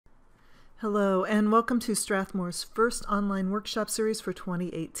Hello, and welcome to Strathmore's first online workshop series for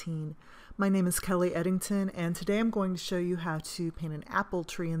 2018. My name is Kelly Eddington, and today I'm going to show you how to paint an apple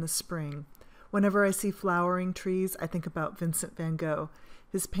tree in the spring. Whenever I see flowering trees, I think about Vincent van Gogh.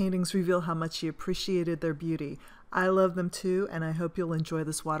 His paintings reveal how much he appreciated their beauty. I love them too, and I hope you'll enjoy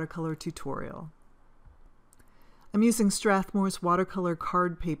this watercolor tutorial. I'm using Strathmore's watercolor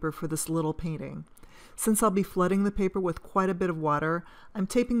card paper for this little painting. Since I'll be flooding the paper with quite a bit of water, I'm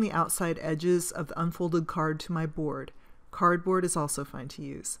taping the outside edges of the unfolded card to my board. Cardboard is also fine to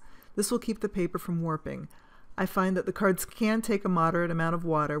use. This will keep the paper from warping. I find that the cards can take a moderate amount of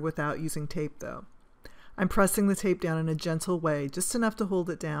water without using tape though. I'm pressing the tape down in a gentle way, just enough to hold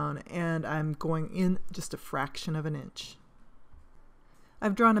it down, and I'm going in just a fraction of an inch.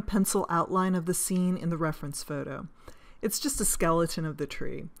 I've drawn a pencil outline of the scene in the reference photo. It's just a skeleton of the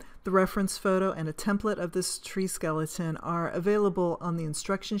tree. The reference photo and a template of this tree skeleton are available on the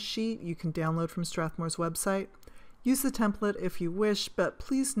instruction sheet you can download from Strathmore's website. Use the template if you wish, but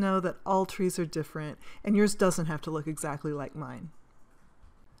please know that all trees are different and yours doesn't have to look exactly like mine.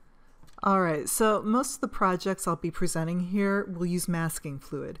 Alright, so most of the projects I'll be presenting here will use masking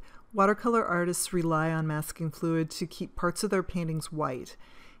fluid. Watercolor artists rely on masking fluid to keep parts of their paintings white.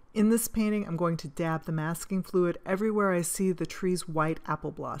 In this painting, I'm going to dab the masking fluid everywhere I see the tree's white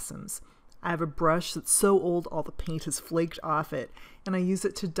apple blossoms. I have a brush that's so old all the paint has flaked off it, and I use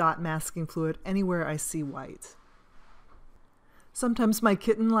it to dot masking fluid anywhere I see white. Sometimes my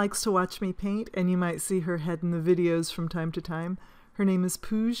kitten likes to watch me paint, and you might see her head in the videos from time to time. Her name is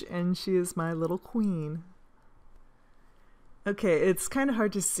Pooj, and she is my little queen. Okay, it's kind of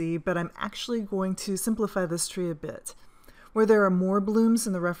hard to see, but I'm actually going to simplify this tree a bit. Where there are more blooms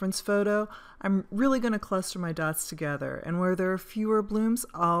in the reference photo, I'm really going to cluster my dots together, and where there are fewer blooms,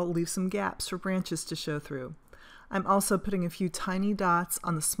 I'll leave some gaps for branches to show through. I'm also putting a few tiny dots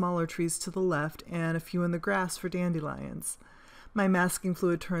on the smaller trees to the left and a few in the grass for dandelions. My masking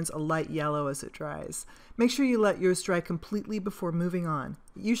fluid turns a light yellow as it dries. Make sure you let yours dry completely before moving on.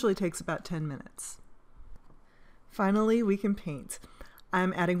 It usually takes about 10 minutes. Finally, we can paint.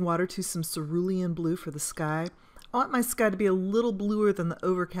 I'm adding water to some cerulean blue for the sky. I want my sky to be a little bluer than the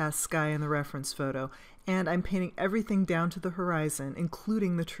overcast sky in the reference photo, and I'm painting everything down to the horizon,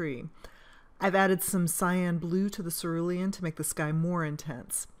 including the tree. I've added some cyan blue to the cerulean to make the sky more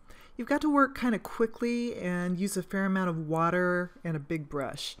intense. You've got to work kind of quickly and use a fair amount of water and a big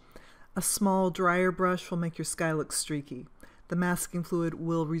brush. A small, drier brush will make your sky look streaky. The masking fluid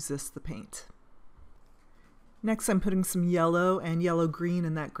will resist the paint. Next, I'm putting some yellow and yellow-green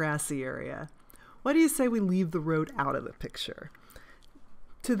in that grassy area. Why do you say we leave the road out of the picture?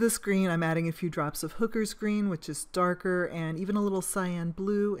 To this green, I'm adding a few drops of hooker's green, which is darker, and even a little cyan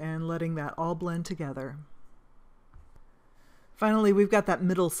blue, and letting that all blend together. Finally, we've got that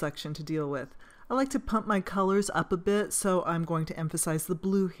middle section to deal with. I like to pump my colors up a bit, so I'm going to emphasize the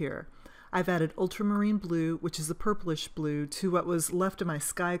blue here. I've added ultramarine blue, which is a purplish blue, to what was left of my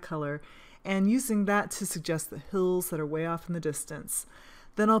sky color, and using that to suggest the hills that are way off in the distance.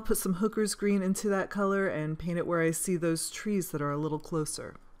 Then I'll put some hooker's green into that color and paint it where I see those trees that are a little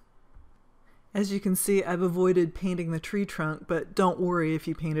closer. As you can see, I've avoided painting the tree trunk, but don't worry if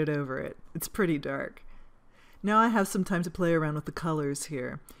you paint it over it. It's pretty dark. Now I have some time to play around with the colors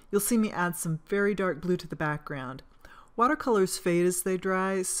here. You'll see me add some very dark blue to the background. Watercolors fade as they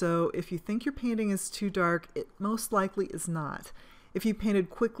dry, so if you think your painting is too dark, it most likely is not. If you painted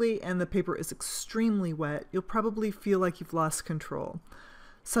quickly and the paper is extremely wet, you'll probably feel like you've lost control.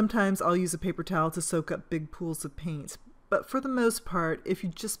 Sometimes I'll use a paper towel to soak up big pools of paint, but for the most part, if you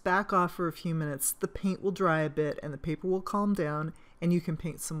just back off for a few minutes, the paint will dry a bit and the paper will calm down and you can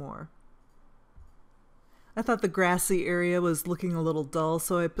paint some more. I thought the grassy area was looking a little dull,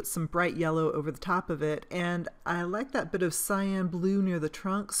 so I put some bright yellow over the top of it, and I like that bit of cyan blue near the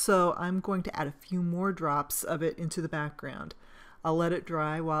trunk, so I'm going to add a few more drops of it into the background. I'll let it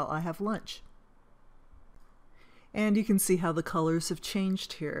dry while I have lunch. And you can see how the colors have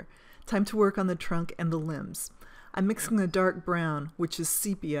changed here. Time to work on the trunk and the limbs. I'm mixing a dark brown, which is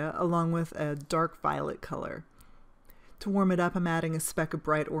sepia, along with a dark violet color. To warm it up, I'm adding a speck of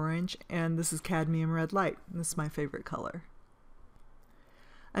bright orange, and this is cadmium red light. This is my favorite color.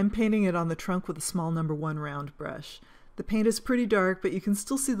 I'm painting it on the trunk with a small No. 1 round brush. The paint is pretty dark, but you can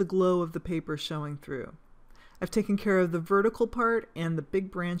still see the glow of the paper showing through. I've taken care of the vertical part and the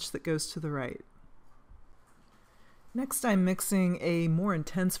big branch that goes to the right. Next, I'm mixing a more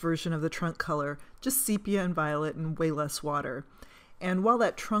intense version of the trunk color, just sepia and violet and way less water. And while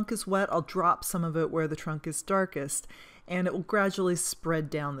that trunk is wet, I'll drop some of it where the trunk is darkest, and it will gradually spread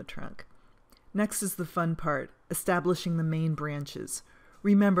down the trunk. Next is the fun part, establishing the main branches.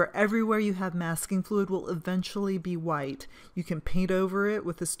 Remember, everywhere you have masking fluid will eventually be white. You can paint over it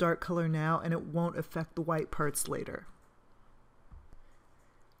with this dark color now and it won't affect the white parts later.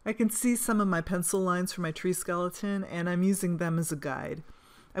 I can see some of my pencil lines for my tree skeleton and I'm using them as a guide.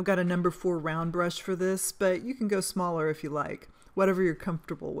 I've got a number 4 round brush for this, but you can go smaller if you like, whatever you're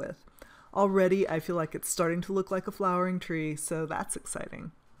comfortable with. Already I feel like it's starting to look like a flowering tree, so that's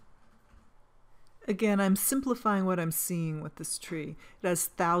exciting. Again, I'm simplifying what I'm seeing with this tree. It has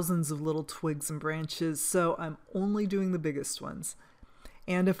thousands of little twigs and branches, so I'm only doing the biggest ones.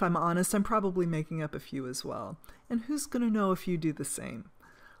 And if I'm honest, I'm probably making up a few as well. And who's going to know if you do the same?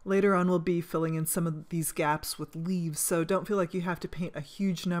 Later on, we'll be filling in some of these gaps with leaves, so don't feel like you have to paint a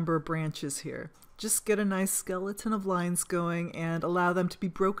huge number of branches here. Just get a nice skeleton of lines going and allow them to be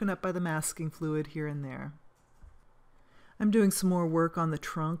broken up by the masking fluid here and there. I'm doing some more work on the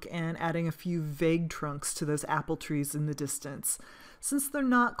trunk and adding a few vague trunks to those apple trees in the distance. Since they're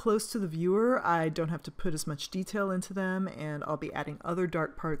not close to the viewer, I don't have to put as much detail into them, and I'll be adding other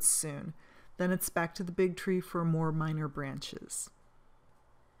dark parts soon. Then it's back to the big tree for more minor branches.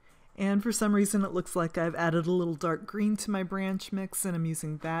 And for some reason it looks like I've added a little dark green to my branch mix, and I'm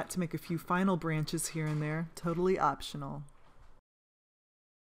using that to make a few final branches here and there, totally optional.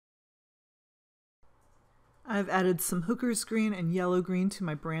 I've added some hooker's green and yellow green to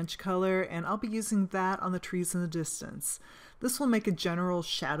my branch color, and I'll be using that on the trees in the distance. This will make a general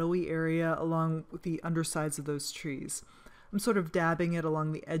shadowy area along with the undersides of those trees. I'm sort of dabbing it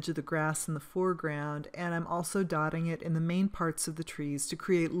along the edge of the grass in the foreground, and I'm also dotting it in the main parts of the trees to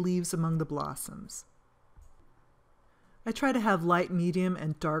create leaves among the blossoms. I try to have light, medium,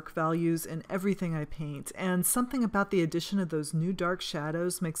 and dark values in everything I paint, and something about the addition of those new dark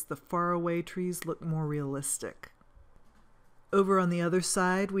shadows makes the faraway trees look more realistic. Over on the other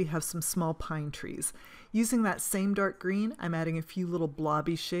side, we have some small pine trees. Using that same dark green, I'm adding a few little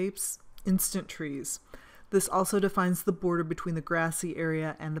blobby shapes, instant trees. This also defines the border between the grassy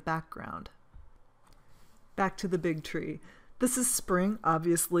area and the background. Back to the big tree. This is spring,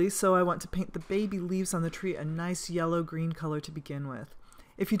 obviously, so I want to paint the baby leaves on the tree a nice yellow-green color to begin with.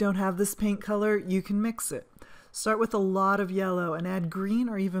 If you don't have this paint color, you can mix it. Start with a lot of yellow and add green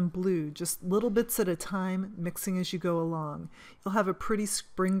or even blue, just little bits at a time, mixing as you go along. You'll have a pretty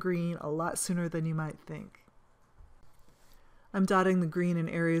spring green a lot sooner than you might think. I'm dotting the green in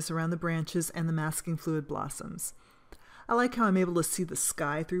areas around the branches and the masking fluid blossoms. I like how I'm able to see the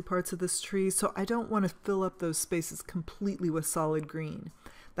sky through parts of this tree, so I don't want to fill up those spaces completely with solid green.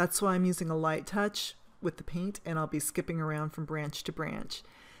 That's why I'm using a light touch with the paint, and I'll be skipping around from branch to branch.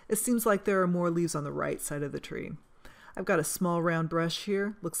 It seems like there are more leaves on the right side of the tree. I've got a small round brush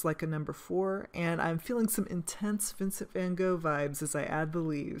here, looks like a number 4, and I'm feeling some intense Vincent van Gogh vibes as I add the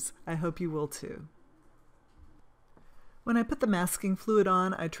leaves. I hope you will too. When I put the masking fluid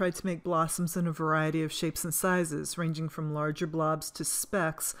on, I tried to make blossoms in a variety of shapes and sizes, ranging from larger blobs to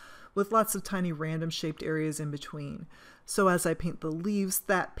specks, with lots of tiny random shaped areas in between. So as I paint the leaves,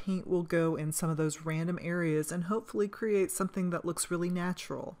 that paint will go in some of those random areas and hopefully create something that looks really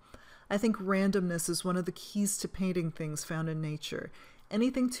natural. I think randomness is one of the keys to painting things found in nature.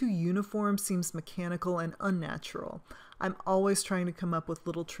 Anything too uniform seems mechanical and unnatural. I'm always trying to come up with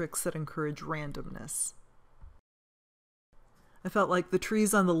little tricks that encourage randomness. I felt like the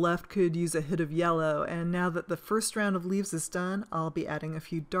trees on the left could use a hit of yellow, and now that the first round of leaves is done, I'll be adding a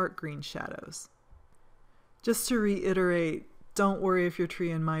few dark green shadows. Just to reiterate, don't worry if your tree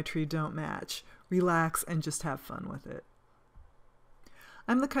and my tree don't match. Relax and just have fun with it.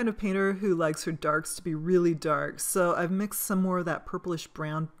 I'm the kind of painter who likes her darks to be really dark, so I've mixed some more of that purplish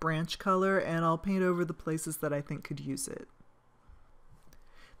brown branch color, and I'll paint over the places that I think could use it.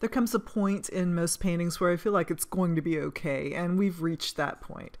 There comes a point in most paintings where I feel like it's going to be okay, and we've reached that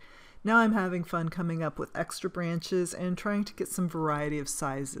point. Now I'm having fun coming up with extra branches and trying to get some variety of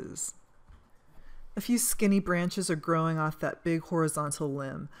sizes. A few skinny branches are growing off that big horizontal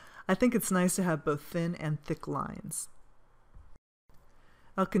limb. I think it's nice to have both thin and thick lines.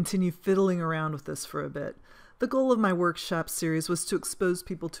 I'll continue fiddling around with this for a bit. The goal of my workshop series was to expose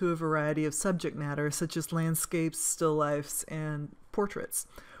people to a variety of subject matter, such as landscapes, still lifes, and portraits.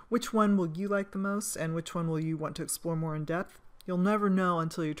 Which one will you like the most, and which one will you want to explore more in depth? You'll never know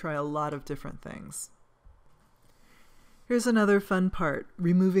until you try a lot of different things. Here's another fun part,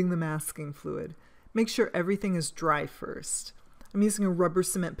 removing the masking fluid. Make sure everything is dry first. I'm using a rubber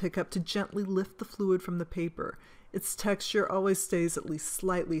cement pickup to gently lift the fluid from the paper. Its texture always stays at least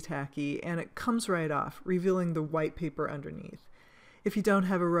slightly tacky, and it comes right off, revealing the white paper underneath. If you don't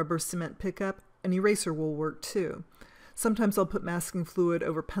have a rubber cement pickup, an eraser will work too. Sometimes I'll put masking fluid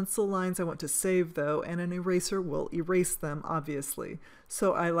over pencil lines I want to save though, and an eraser will erase them, obviously.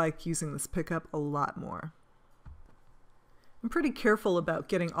 So I like using this pickup a lot more. I'm pretty careful about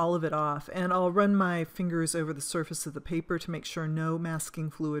getting all of it off, and I'll run my fingers over the surface of the paper to make sure no masking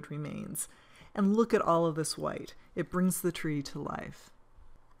fluid remains. And look at all of this white. It brings the tree to life.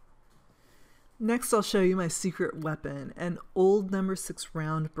 Next, I'll show you my secret weapon, an old No. 6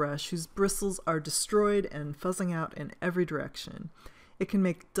 round brush whose bristles are destroyed and fuzzing out in every direction. It can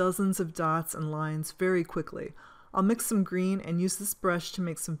make dozens of dots and lines very quickly. I'll mix some green and use this brush to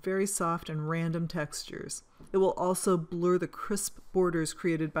make some very soft and random textures. It will also blur the crisp borders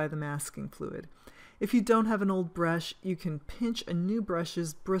created by the masking fluid. If you don't have an old brush, you can pinch a new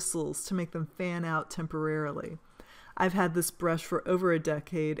brush's bristles to make them fan out temporarily. I've had this brush for over a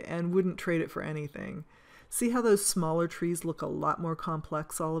decade and wouldn't trade it for anything. See how those smaller trees look a lot more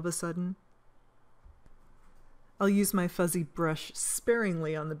complex all of a sudden? I'll use my fuzzy brush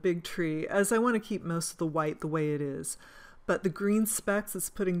sparingly on the big tree, as I want to keep most of the white the way it is, but the green specks it's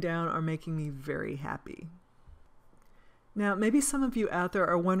putting down are making me very happy. Now, maybe some of you out there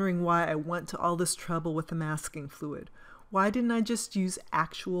are wondering why I went to all this trouble with the masking fluid. Why didn't I just use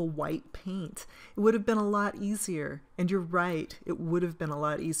actual white paint? It would have been a lot easier. And you're right, it would have been a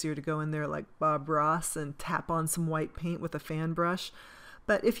lot easier to go in there like Bob Ross and tap on some white paint with a fan brush.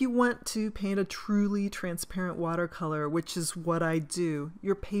 But if you want to paint a truly transparent watercolor, which is what I do,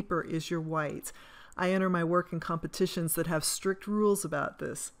 your paper is your white. I enter my work in competitions that have strict rules about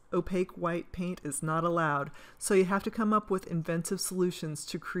this. Opaque white paint is not allowed, so you have to come up with inventive solutions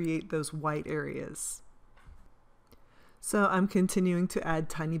to create those white areas. So I'm continuing to add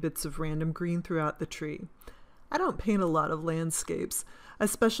tiny bits of random green throughout the tree. I don't paint a lot of landscapes. I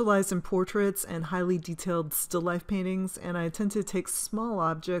specialize in portraits and highly detailed still life paintings, and I tend to take small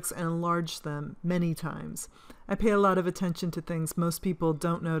objects and enlarge them many times. I pay a lot of attention to things most people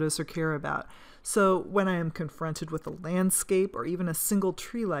don't notice or care about. So when I am confronted with a landscape or even a single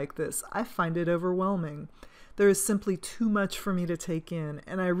tree like this, I find it overwhelming. There is simply too much for me to take in,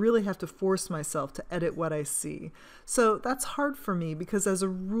 and I really have to force myself to edit what I see. So that's hard for me because as a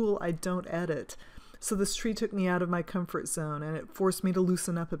rule I don't edit. So this tree took me out of my comfort zone and it forced me to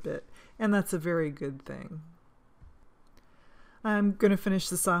loosen up a bit, and that's a very good thing. I'm going to finish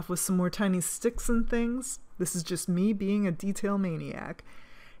this off with some more tiny sticks and things. This is just me being a detail maniac.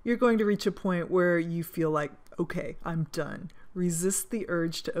 You're going to reach a point where you feel like, okay, I'm done. Resist the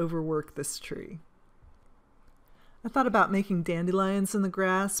urge to overwork this tree. I thought about making dandelions in the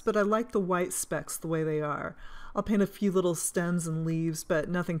grass, but I like the white specks the way they are. I'll paint a few little stems and leaves, but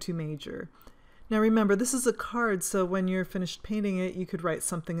nothing too major. Now remember, this is a card, so when you're finished painting it, you could write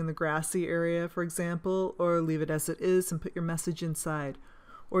something in the grassy area, for example, or leave it as it is and put your message inside.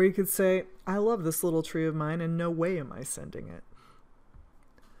 Or you could say, I love this little tree of mine and no way am I sending it.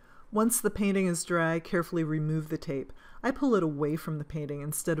 Once the painting is dry, carefully remove the tape. I pull it away from the painting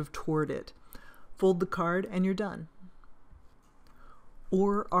instead of toward it. Fold the card and you're done.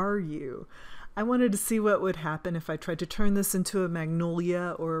 Or are you? I wanted to see what would happen if I tried to turn this into a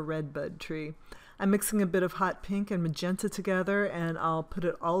magnolia or a redbud tree. I'm mixing a bit of hot pink and magenta together, and I'll put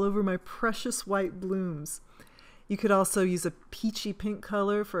it all over my precious white blooms. You could also use a peachy pink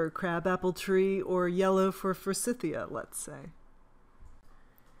color for a crabapple tree or yellow for Forsythia, let's say.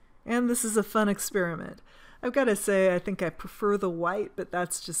 And this is a fun experiment. I've got to say I think I prefer the white, but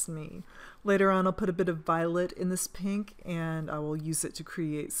that's just me. Later on I'll put a bit of violet in this pink and I will use it to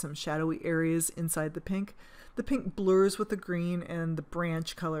create some shadowy areas inside the pink. The pink blurs with the green and the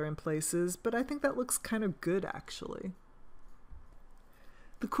branch color in places, but I think that looks kind of good actually.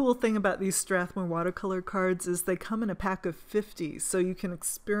 The cool thing about these Strathmore watercolor cards is they come in a pack of 50, so you can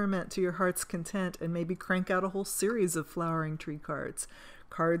experiment to your heart's content and maybe crank out a whole series of flowering tree cards.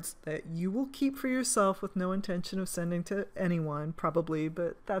 Cards that you will keep for yourself with no intention of sending to anyone, probably,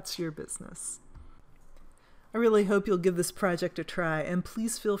 but that's your business. I really hope you'll give this project a try, and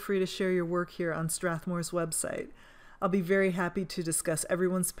please feel free to share your work here on Strathmore's website. I'll be very happy to discuss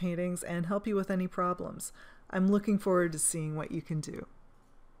everyone's paintings and help you with any problems. I'm looking forward to seeing what you can do.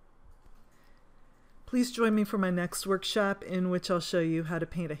 Please join me for my next workshop, in which I'll show you how to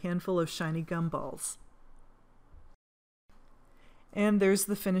paint a handful of shiny gumballs. And there's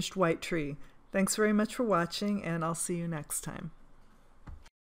the finished white tree. Thanks very much for watching, and I'll see you next time.